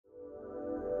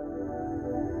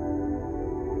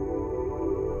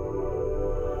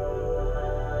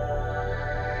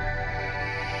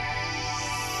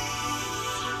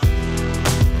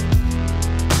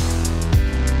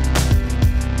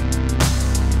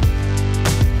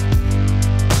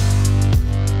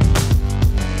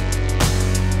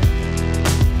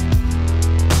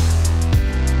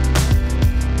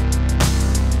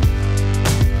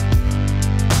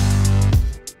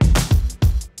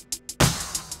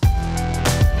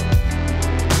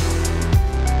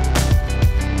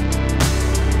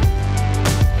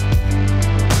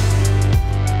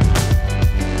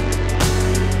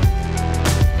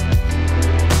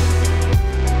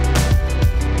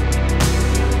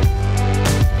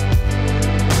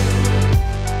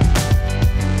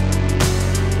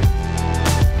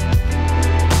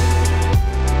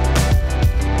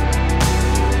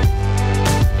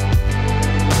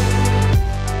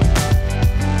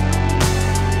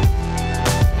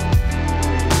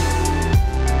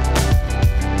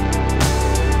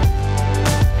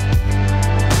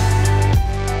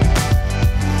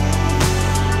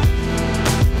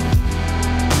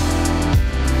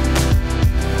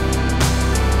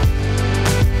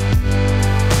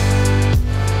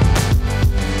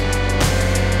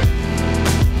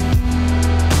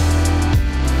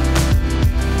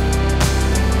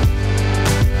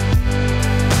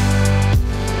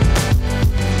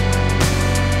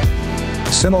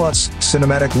CINELUT's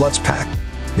Cinematic LUTs Pack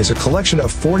is a collection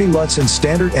of 40 LUTs in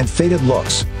standard and faded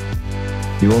looks.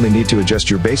 You only need to adjust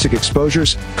your basic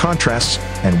exposures, contrasts,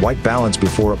 and white balance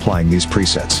before applying these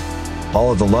presets.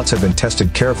 All of the LUTs have been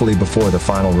tested carefully before the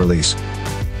final release.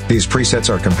 These presets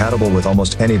are compatible with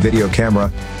almost any video camera,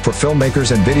 for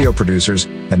filmmakers and video producers,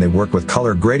 and they work with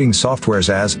color grading softwares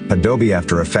as Adobe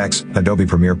After Effects, Adobe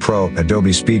Premiere Pro, Adobe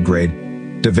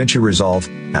Speedgrade, DaVinci Resolve,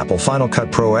 Apple Final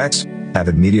Cut Pro X,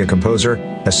 Avid Media Composer,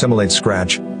 Assimilate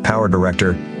Scratch,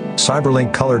 PowerDirector,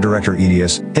 Cyberlink ColorDirector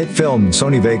Edius, HitFilm,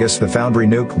 Sony Vegas, the Foundry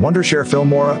Nuke, Wondershare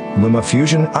Filmora,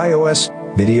 LumaFusion, iOS,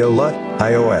 Video LUT,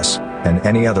 iOS, and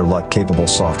any other LUT-capable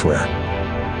software.